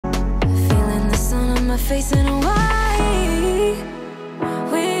facing Hawaii.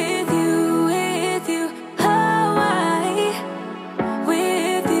 With you, Hawaii.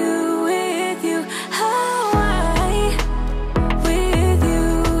 With you, Hawaii.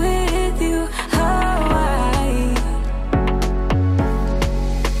 With you, Hawaii.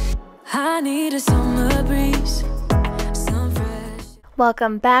 I need a summer breeze.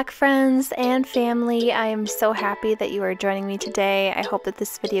 Welcome back, friends and family. I am so happy that you are joining me today. I hope that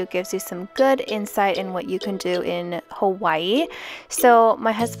this video gives you some good insight in what you can do in Hawaii. So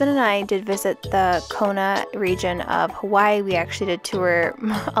my husband and I did visit the Kona region of Hawaii. We actually did tour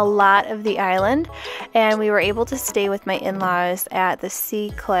a lot of the island, and we were able to stay with my in-laws at the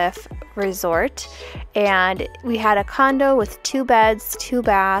Sea Cliff Resort, and we had a condo with 2 beds, 2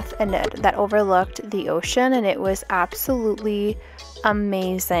 baths, and that overlooked the ocean, and it was absolutely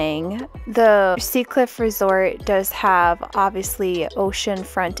amazing. The Sea Cliff Resort does have obviously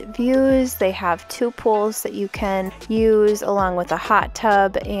oceanfront views. They have 2 pools that you can use along with a hot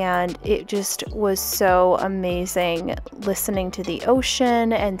tub, and it just was so amazing listening to the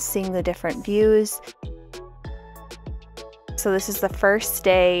ocean and seeing the different views. So this is the first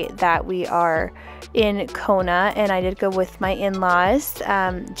day that we are in Kona, and I did go with my in-laws.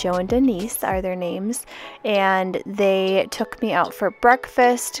 Joe and Denise are their names, and they took me out for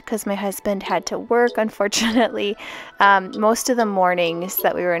breakfast because my husband had to work, unfortunately. Most of the mornings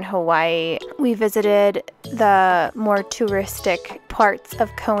that we were in Hawaii, we visited the more touristic parts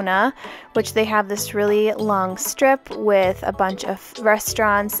of Kona, which they have this really long strip with a bunch of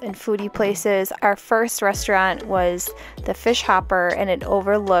restaurants and foodie places. Our first restaurant was the Fish Hopper, and it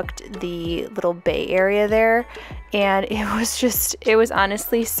overlooked the little bay area there, and it was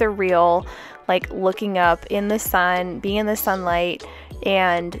honestly surreal, like looking up in the sun, being in the sunlight,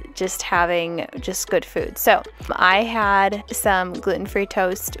 and just having just good food. So I had some gluten-free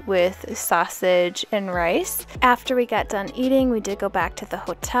toast with sausage and rice. After we got done eating, we did go back to the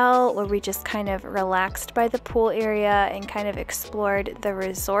hotel where we just kind of relaxed by the pool area and kind of explored the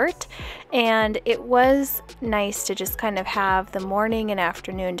resort. And it was nice to just kind of have the morning and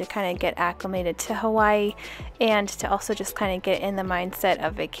afternoon to kind of get acclimated to Hawaii and to also just kind of get in the mindset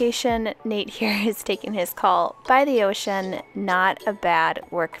of vacation. Nate here is taking his call by the ocean, not a bad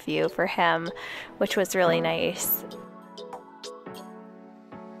work view for him, which was really nice.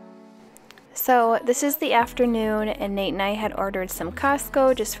 So this is the afternoon, and Nate and I had ordered some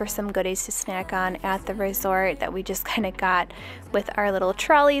Costco just for some goodies to snack on at the resort that we just kind of got with our little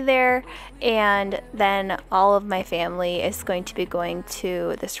trolley there. And then all of my family is going to be going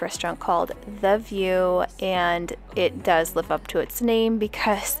to this restaurant called The View, and it does live up to its name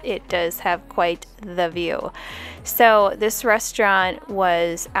because it does have quite the view. So this restaurant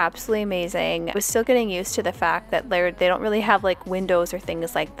was absolutely amazing. I was still getting used to the fact that they don't really have like windows or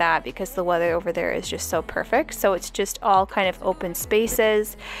things like that because the weather over there is just so perfect. So it's just all kind of open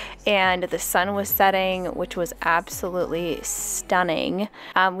spaces, and the sun was setting, which was absolutely stunning.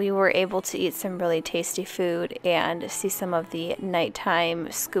 We were able to eat some really tasty food and see some of the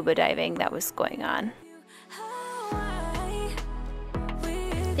nighttime scuba diving that was going on.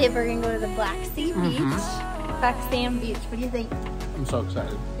 If we're gonna go to the Black Sea Beach, Black Sand Beach, what do you think? I'm so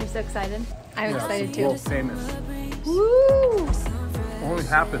excited. You're so excited? I'm excited too. World famous. Woo! Only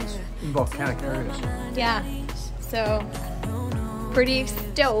happens in volcanic areas. Yeah, so pretty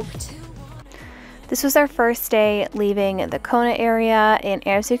stoked. This was our first day leaving the Kona area, and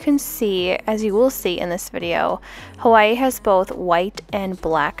as you will see in this video, Hawaii has both white and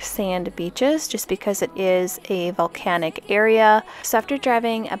black sand beaches just because it is a volcanic area. So after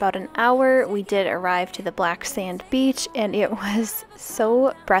driving about an hour, we did arrive to the black sand beach, and it was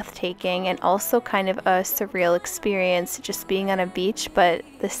so breathtaking and also kind of a surreal experience just being on a beach, but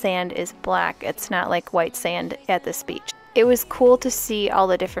the sand is black. It's not like white sand at this beach. It was cool to see all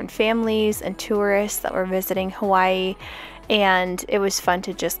the different families and tourists that were visiting Hawaii, and it was fun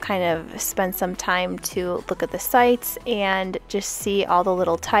to just kind of spend some time to look at the sights and just see all the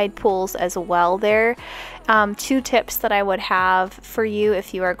little tide pools as well there. 2 tips that I would have for you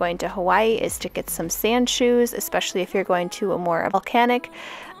if you are going to Hawaii is to get some sand shoes, especially if you're going to a more volcanic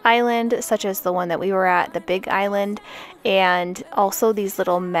island such as the one that we were at, the Big Island, and also these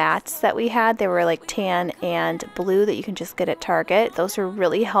little mats that we had. They were like tan and blue that you can just get at Target. Those were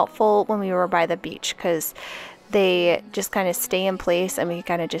really helpful when we were by the beach because they just kind of stay in place and we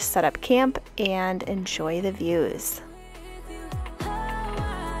kind of just set up camp and enjoy the views.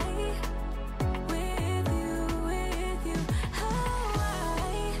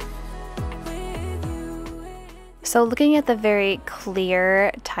 So looking at the very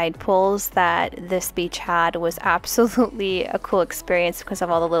clear tide pools that this beach had was absolutely a cool experience because of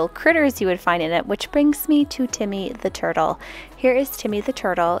all the little critters you would find in it, which brings me to Timmy the turtle. Here is Timmy the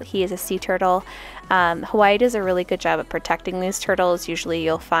turtle. He is a sea turtle. Hawaii does a really good job of protecting these turtles. Usually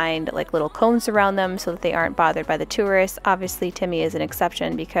you'll find like little cones around them so that they aren't bothered by the tourists. Obviously Timmy is an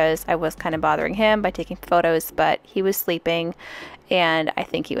exception because I was kind of bothering him by taking photos, but he was sleeping and I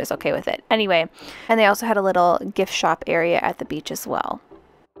think he was okay with it. Anyway, and they also had a little gift shop area at the beach as well.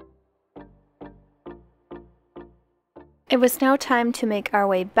 It was now time to make our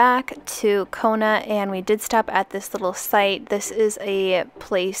way back to Kona, and we did stop at this little site. This is a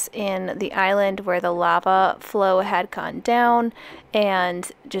place in the island where the lava flow had gone down and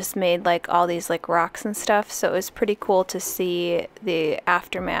just made like all these like rocks and stuff. So it was pretty cool to see the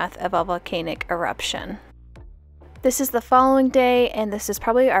aftermath of a volcanic eruption. This is the following day, and this is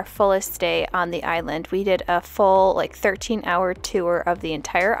probably our fullest day on the island. We did a full like 13-hour tour of the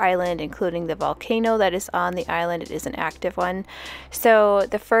entire island, including the volcano that is on the island. It is an active one. So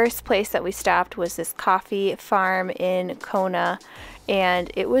the first place that we stopped was this coffee farm in Kona,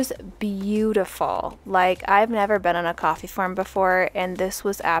 and it was beautiful. Like, I've never been on a coffee farm before, and this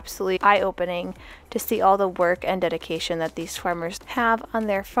was absolutely eye-opening to see all the work and dedication that these farmers have on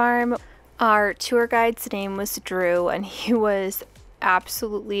their farm. Our tour guide's name was Drew, and he was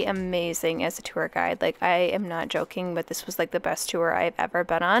absolutely amazing as a tour guide. Like, I am not joking, but this was like the best tour I've ever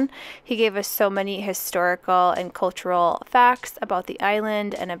been on. He gave us so many historical and cultural facts about the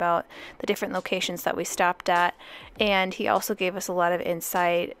island and about the different locations that we stopped at. And he also gave us a lot of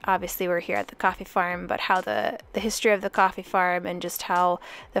insight. Obviously, we're here at the coffee farm, but how the history of the coffee farm and just how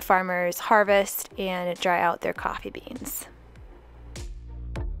the farmers harvest and dry out their coffee beans.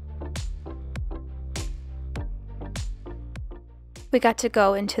 We got to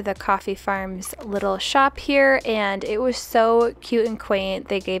go into the coffee farm's little shop here, and it was so cute and quaint.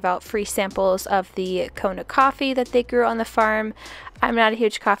 They gave out free samples of the Kona coffee that they grew on the farm. I'm not a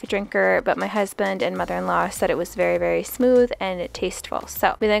huge coffee drinker, but my husband and mother-in-law said it was very, very smooth and tasteful.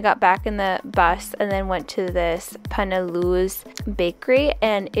 So we then got back in the bus and then went to this Panalu's bakery,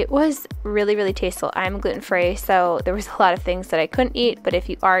 and it was really, really tasteful. I'm gluten-free, so there was a lot of things that I couldn't eat, but if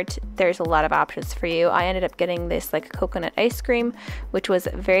you aren't, there's a lot of options for you. I ended up getting this like coconut ice cream, which was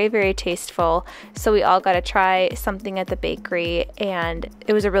very, very tasteful. So we all got to try something at the bakery, and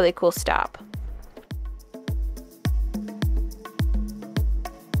it was a really cool stop.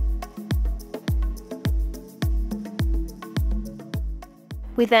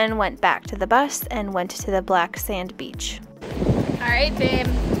 We then went back to the bus and went to the black sand beach. All right, babe.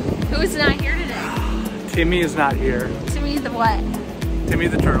 Who's not here today? Timmy is not here. Timmy the what? Timmy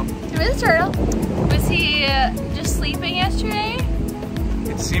the turtle. Timmy the turtle. Was he just sleeping yesterday?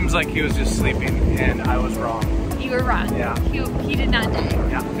 It seems like he was just sleeping, and I was wrong. You were wrong. Yeah. He did not die.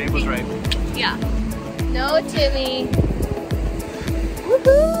 Yeah, Babe was right. Yeah. No, Timmy.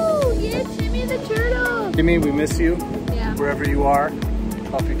 Woohoo! Yeah, Timmy the turtle. Timmy, we miss you. Yeah. Wherever you are.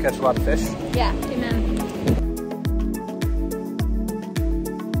 Hope you catch a lot of fish. Yeah, amen.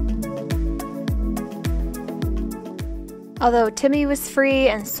 Although Timmy was free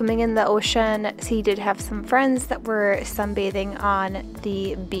and swimming in the ocean, he did have some friends that were sunbathing on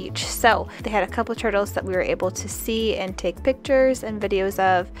the beach. So they had a couple turtles that we were able to see and take pictures and videos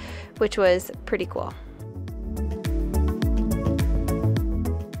of, which was pretty cool.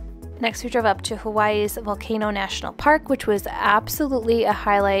 Next, we drove up to Hawaii's Volcano National Park, which was absolutely a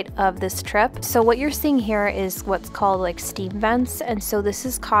highlight of this trip. So what you're seeing here is what's called like steam vents. And so this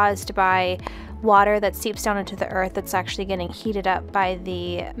is caused by water that seeps down into the earth that's actually getting heated up by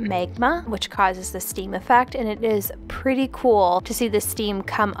the magma, which causes the steam effect. And it is pretty cool to see the steam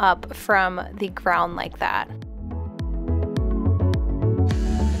come up from the ground like that.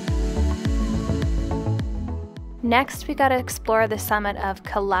 Next, we got to explore the summit of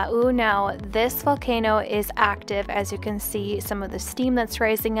Kala'u. Now, this volcano is active, as you can see some of the steam that's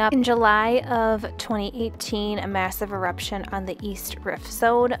rising up. In July of 2018, a massive eruption on the East Rift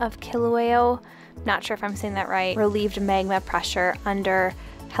Zone of Kilauea, not sure if I'm saying that right, relieved magma pressure under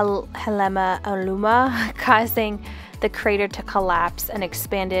Helema Aluma, causing the crater to collapse and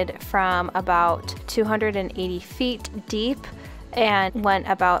expanded from about 280 feet deep and went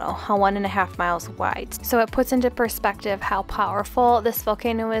about 1.5 miles wide. So it puts into perspective how powerful this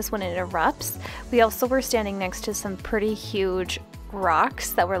volcano is when it erupts. We also were standing next to some pretty huge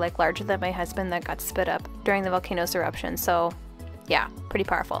rocks that were like larger than my husband that got spit up during the volcano's eruption. So Yeah, pretty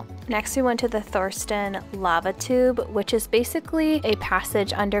powerful. Next we went to the Thorsten lava tube, which is basically a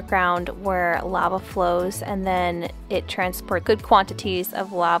passage underground where lava flows and then it transports good quantities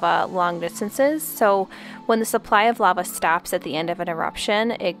of lava long distances. So when the supply of lava stops at the end of an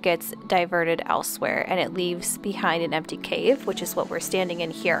eruption, it gets diverted elsewhere and it leaves behind an empty cave, which is what we're standing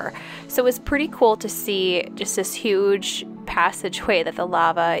in here. So it was pretty cool to see just this huge passageway that the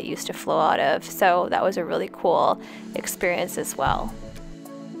lava used to flow out of. So that was a really cool experience as well.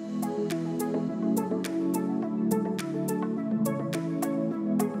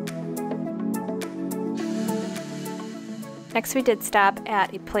 Next we did stop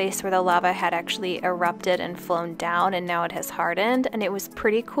at a place where the lava had actually erupted and flown down, and now it has hardened, and it was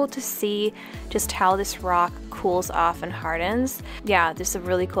pretty cool to see just how this rock cools off and hardens. Yeah, this is a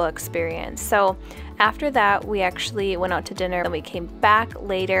really cool experience. So after that we actually went out to dinner and we came back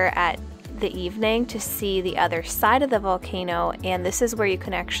later at the evening to see the other side of the volcano, and this is where you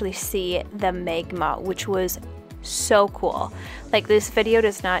can actually see the magma, which was so cool. Like, this video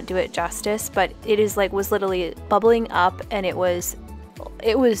does not do it justice, but it is like was literally bubbling up, and it was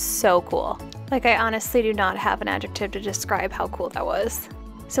so cool. Like, I honestly do not have an adjective to describe how cool that was.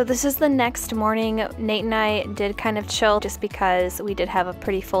 So this is the next morning. Nate and I did kind of chill just because we did have a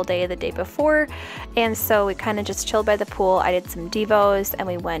pretty full day the day before, and so we kind of just chilled by the pool. I did some devos and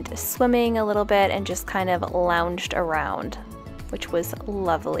we went swimming a little bit and just kind of lounged around, which was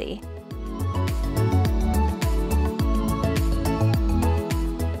lovely.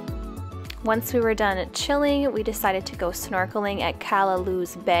 Once we were done chilling, we decided to go snorkeling at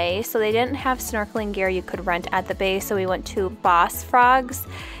Kalaloo's Bay. So they didn't have snorkeling gear you could rent at the bay, so we went to Boss Frogs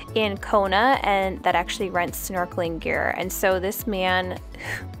in Kona, and that actually rents snorkeling gear. And so this man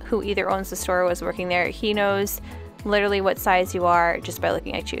who either owns the store or was working there, he knows literally what size you are just by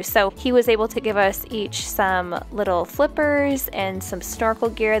looking at you. So he was able to give us each some little flippers and some snorkel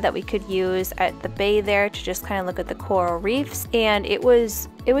gear that we could use at the bay there to just kind of look at the coral reefs, and it was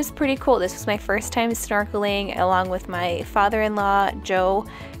pretty cool. This was my first time snorkeling along with my father-in-law Joe,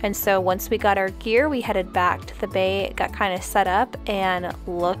 and so once we got our gear we headed back to the bay, got kind of set up and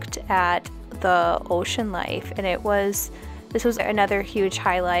looked at the ocean life, and this was another huge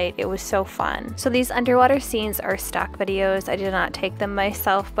highlight. It was so fun. So these underwater scenes are stock videos. I did not take them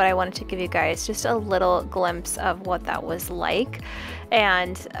myself, but I wanted to give you guys just a little glimpse of what that was like.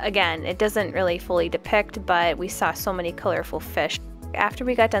 And again, it doesn't really fully depict, but we saw so many colorful fish. After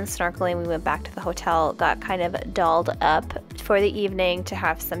we got done snorkeling, we went back to the hotel, got kind of dolled up for the evening to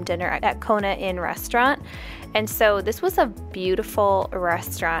have some dinner at Kona Inn restaurant. And so this was a beautiful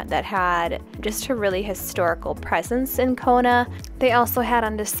restaurant that had just a really historical presence in Kona. They also had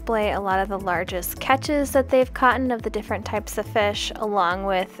on display a lot of the largest catches that they've caught of the different types of fish, along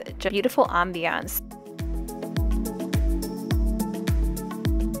with just beautiful ambiance.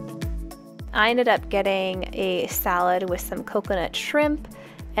 I ended up getting a salad with some coconut shrimp,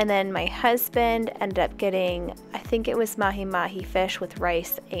 and then my husband ended up getting, I think it was mahi-mahi fish with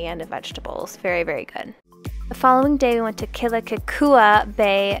rice and vegetables. Very, very good. The following day we went to Kealakekua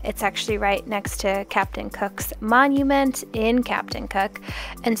Bay. It's actually right next to Captain Cook's monument in Captain Cook.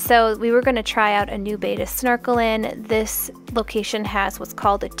 And so we were going to try out a new bay to snorkel in. This location has what's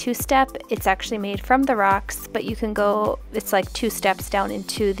called a two-step. It's actually made from the rocks, but you can go, it's like 2 steps down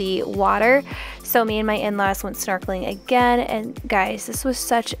into the water. So me and my in-laws went snorkeling again, and guys, this was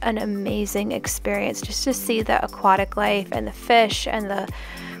such an amazing experience just to see the aquatic life and the fish and the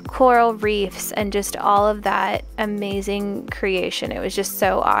coral reefs and just all of that amazing creation. It was just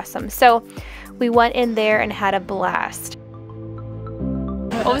so awesome. So we went in there and had a blast.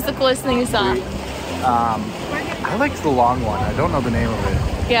 What was the coolest thing you saw? I liked the long one. I don't know the name of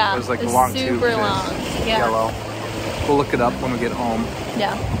it. Yeah, it was like the long tube, super long. Yeah. Yellow. We'll look it up when we get home.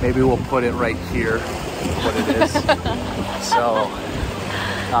 Yeah. Maybe we'll put it right here, what it is. So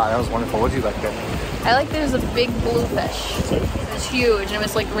that was wonderful. What did you like there? I like there was a big blue fish. It was huge, and it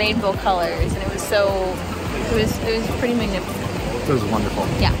was like rainbow colors, and it was pretty magnificent. It was wonderful.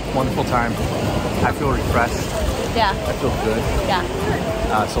 Yeah. Wonderful time. I feel refreshed. Yeah. I feel good.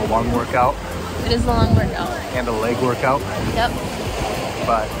 Yeah. It's a long workout. It is a long workout. And a leg workout. Yep.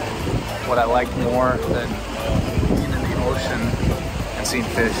 But what I like more than being in the ocean and seeing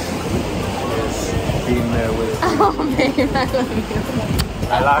fish is being there with you. Oh man, I love you.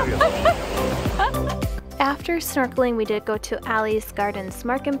 I love you. After snorkeling, we did go to Ali's Gardens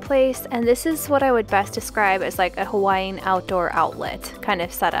Marketplace, and this is what I would best describe as like a Hawaiian outdoor outlet kind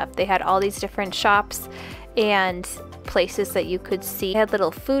of setup. They had all these different shops and places that you could see. They had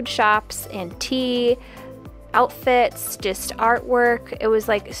little food shops and tea, outfits, just artwork. It was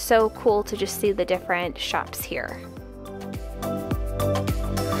like so cool to just see the different shops here.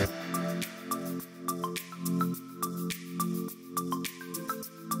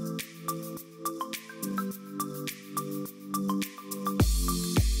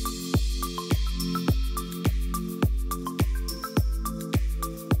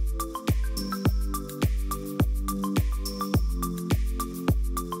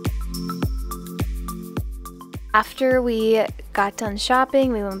 After we got done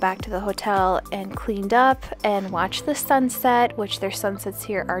shopping, we went back to the hotel and cleaned up and watched the sunset, which their sunsets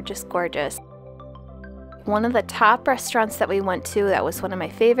here are just gorgeous. One of the top restaurants that we went to that was one of my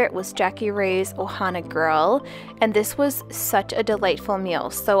favorite was Jackie Ray's Ohana Grill, and this was such a delightful meal.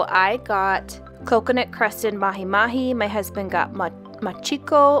 So I got coconut crusted mahi mahi, my husband got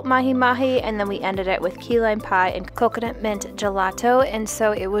machiko mahi mahi, and then we ended it with key lime pie and coconut mint gelato, and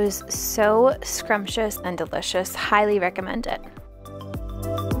so it was so scrumptious and delicious. Highly recommend it.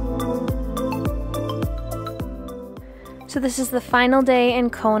 So this is the final day in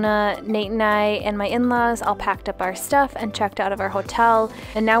Kona. Nate and I and my in-laws all packed up our stuff and checked out of our hotel,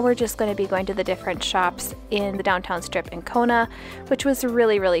 and now we're just going to be going to the different shops in the downtown strip in Kona, which was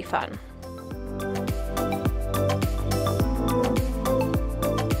really fun.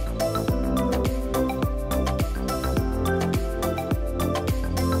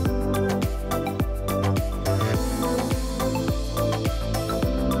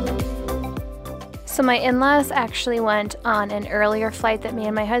 So my in-laws actually went on an earlier flight that me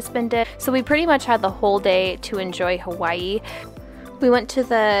and my husband did, so we pretty much had the whole day to enjoy Hawaii. We went to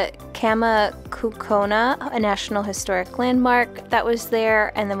the Kamakukona, a National Historic Landmark that was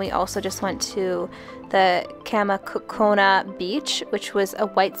there, and then we also just went to the Kamakukona beach, which was a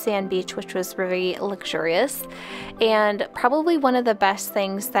white sand beach, which was very luxurious. And probably one of the best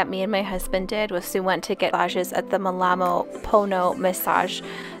things that me and my husband did was we went to get massages at the Malamo Pono massage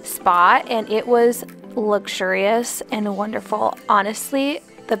spa, and it was luxurious and wonderful. Honestly,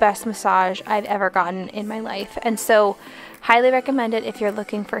 the best massage I've ever gotten in my life, and so highly recommend it if you're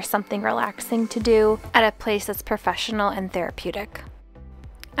looking for something relaxing to do at a place that's professional and therapeutic.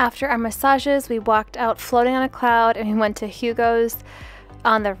 After our massages, we walked out floating on a cloud and we went to Hugo's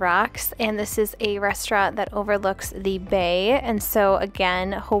on the Rocks, and this is a restaurant that overlooks the bay, and so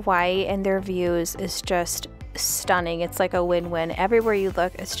again, Hawaii and their views is just stunning. It's like a win-win. Everywhere you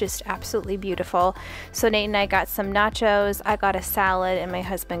look, it's just absolutely beautiful. So Nate and I got some nachos, I got a salad, and my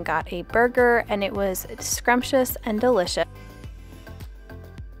husband got a burger, and it was scrumptious and delicious.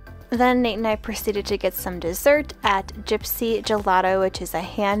 Then Nate and I proceeded to get some dessert at Gypsy Gelato, which is a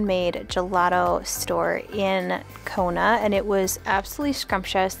handmade gelato store in Kona, and it was absolutely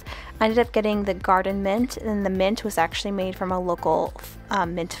scrumptious. I ended up getting the garden mint, and the mint was actually made from a local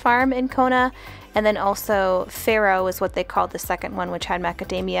mint farm in Kona. And then also Faro is what they called the second one, which had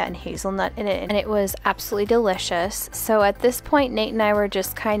macadamia and hazelnut in it, and it was absolutely delicious. So at this point, Nate and I were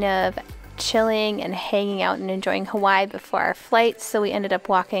just kind of chilling and hanging out and enjoying Hawaii before our flight, so we ended up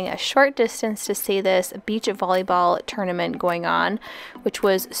walking a short distance to see this beach volleyball tournament going on, which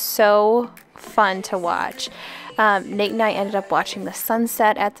was so fun to watch. Nate and I ended up watching the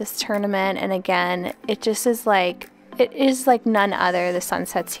sunset at this tournament, and again, it is like none other, the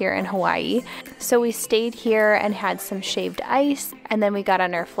sunsets here in Hawaii. So we stayed here and had some shaved ice, and then we got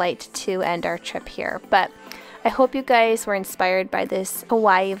on our flight to end our trip here. But I hope you guys were inspired by this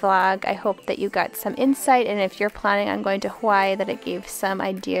Hawaii vlog. I hope that you got some insight, and if you're planning on going to Hawaii, that it gave some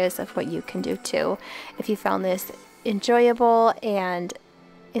ideas of what you can do too. If you found this enjoyable and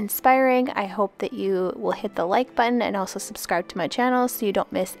inspiring, I hope that you will hit the like button and also subscribe to my channel so you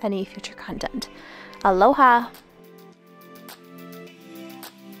don't miss any future content. Aloha!